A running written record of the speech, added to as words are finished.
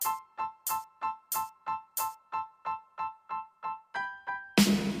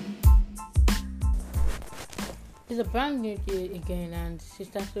It's a brand new day again, and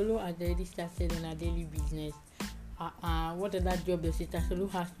Sister Solo has already started on her daily business. What other job does Sister Solo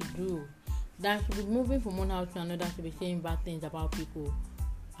has to do? That should be moving from one house to another to be saying bad things about people.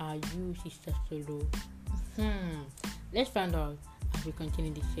 Are you Sister Solo? Let's find out as we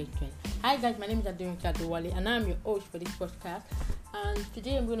continue this section. Hi guys, my name is Adrian Kadewale, and I'm your host for this podcast. And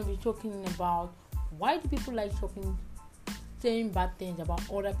today I'm going to be talking about why do people like saying bad things about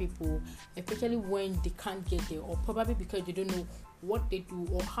other people, especially when they can't get there, or probably because they don't know what they do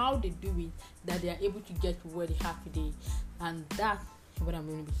or how they do it, that they are able to get to where they have today. And that's what I'm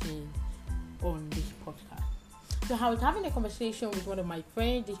going to be saying on this podcast. So I was having a conversation with one of my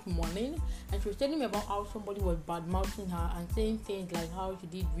friends this morning, and she was telling me about how somebody was bad mouthing her and saying things like how she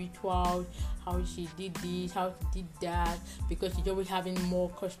did rituals, how she did this, how she did that, because she's always having more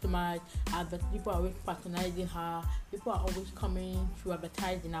customers, but people are always patronizing her, people are always coming to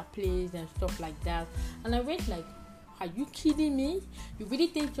advertise in her place and stuff like that. And I went like, are you kidding me? You really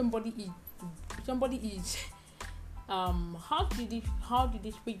think somebody is how did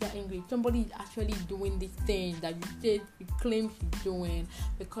they speak that English? Somebody is actually doing this thing that you claim she's doing,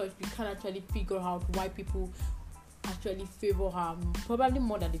 because you can't actually figure out why people actually favor her, probably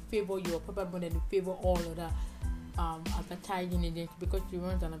more than they favor you, or probably more than they favor all other advertising agency, because she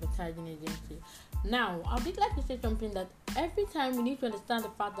runs an advertising agency. Now, I would like to say something, that every time we need to understand the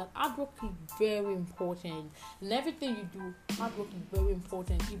fact that hard work is very important. In everything you do, hard work is very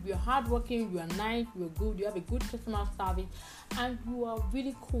important. If you're hardworking, you are nice, you're good, you have a good customer service, and you are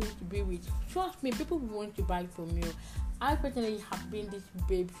really cool to be with, trust me, people will want to buy from you. I personally have been this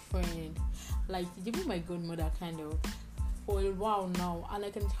babe friend, like she's even my godmother kind of, for a while now, and I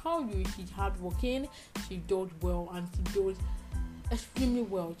can tell you she's hardworking, she does well, and she does extremely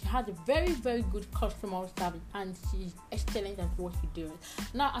well. She has a very, very good customer service, and she's excellent at what she does.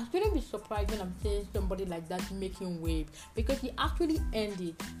 Now, I shouldn't be surprised when I'm seeing somebody like that making wave, because he actually earned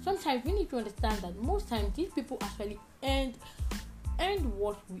it. Sometimes we need to understand that most times these people actually earn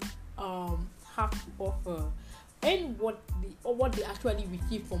what we have to offer, and what they actually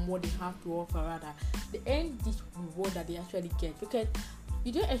receive from what they have to offer. Rather, they earn this reward that they actually get, because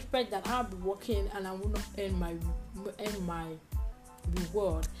you don't expect that I'll be working and I will not earn my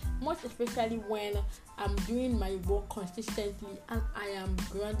reward, most especially when I'm doing my work consistently and I am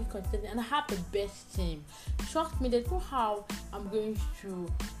grinding consistently and I have the best team. Trust me, there's no how I'm going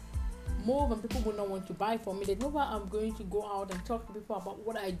to move and people will not want to buy from me. There's no way I'm going to go out and talk to people about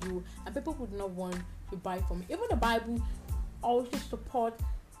what I do and people would not want to buy from me. Even the Bible also supports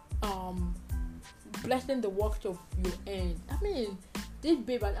blessing the works of your hand. I mean, this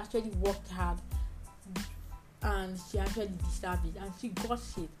babe has actually worked hard, and she actually deserved it, and she got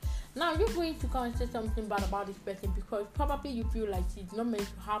it. Now you're going to come and say something bad about this person because probably you feel like she's not meant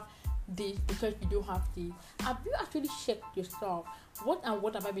to have this because you don't have this. Have you actually checked yourself? What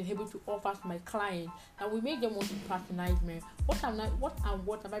have I been able to offer to my client that will make them want to patronize me? What have I been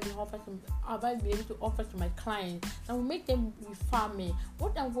able to offer to my clients that will make them refer me?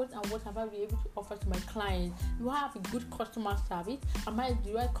 What have I been able to offer to my clients? Do I have a good customer service?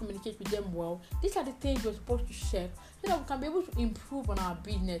 Do I communicate with them well? These are the things we're supposed to check so that we can be able to improve on our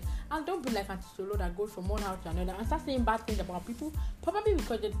business. And don't be like Auntie Solo that goes from one house to another and start saying bad things about people, probably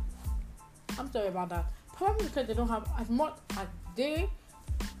because I'm sorry about that. Probably because they don't have as much as the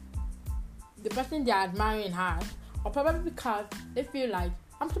person they're admiring has, or probably because they feel like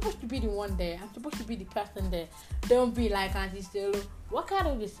I'm supposed to be the one there. I'm supposed to be the person there. Don't be like Auntie Solo. Work out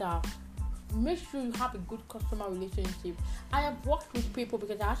of yourself. Make sure you have a good customer relationship. I have worked with people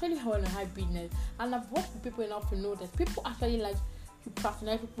because I actually run a high business, and I've worked with people enough to know that people actually like to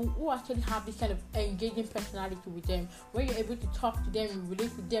patronize people who actually have this kind of engaging personality with them, where you're able to talk to them and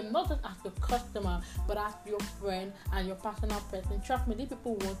relate to them, not just as your customer, but as your friend and your personal person. Trust me, these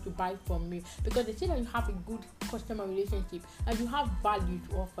people want to buy from you because they see that you have a good customer relationship and you have value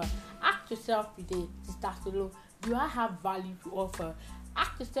to offer. Ask yourself today, Sister Solo, do I have value to offer?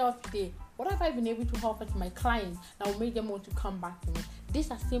 Ask yourself today, what have I been able to offer to my clients that will make them want to come back to me?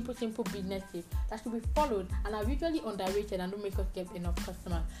 These are simple business tips that should be followed and are usually underrated and don't make us get enough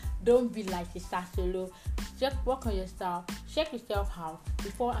customers. Don't be like Sister Solo. Just work on yourself. Check yourself out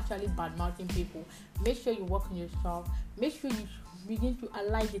before actually bad-mouthing people. Make sure you work on yourself. Make sure you begin to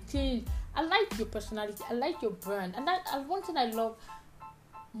align the things. I like your personality. I like your brand. And that one thing I love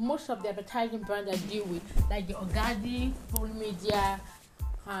most of the advertising brands I deal with, like the Ogadi, Full Media,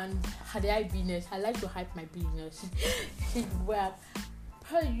 and Hadai Business. I like to hype my business.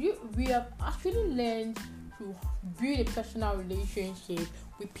 We have actually learned to build a personal relationship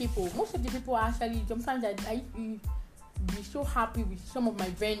with people. Most of the people are actually, sometimes be so happy with some of my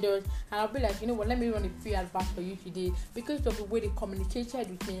vendors, and I'll be like, you know what, let me run a free advert for you today because of the way they communicated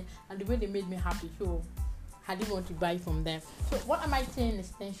with me and the way they made me happy. So I didn't want to buy from them. So what am I saying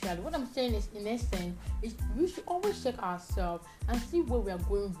essentially? What I'm saying is, in essence, is we should always check ourselves and see where we are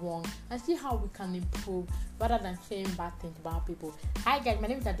going wrong and see how we can improve rather than saying bad things about people. Hi guys, my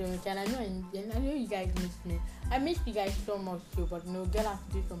name is Adonita, and I know you guys miss me. I miss you guys so much too, but girl has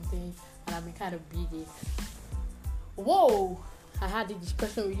to do some things and I've been kind of busy. Whoa! I had a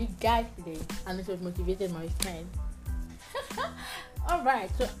discussion with you guys today, and it was motivated my friend. Alright,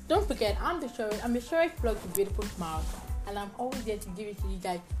 so don't forget, I'm the Sheriff Vlog with Beautiful Smiles, and I'm always there to give it to you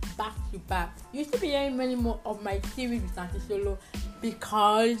guys back to back. You still be hearing many more of my series with Auntie Solo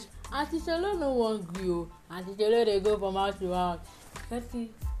because Auntie Solo no one grew. Auntie Solo they go from house to house.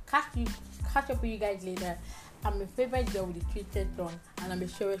 Catch up with you guys later. I'm your favorite girl with the twisted tongue, and I'm a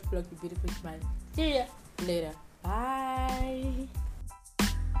Sheriff Vlog with Beautiful Smiles. See ya later. Bye.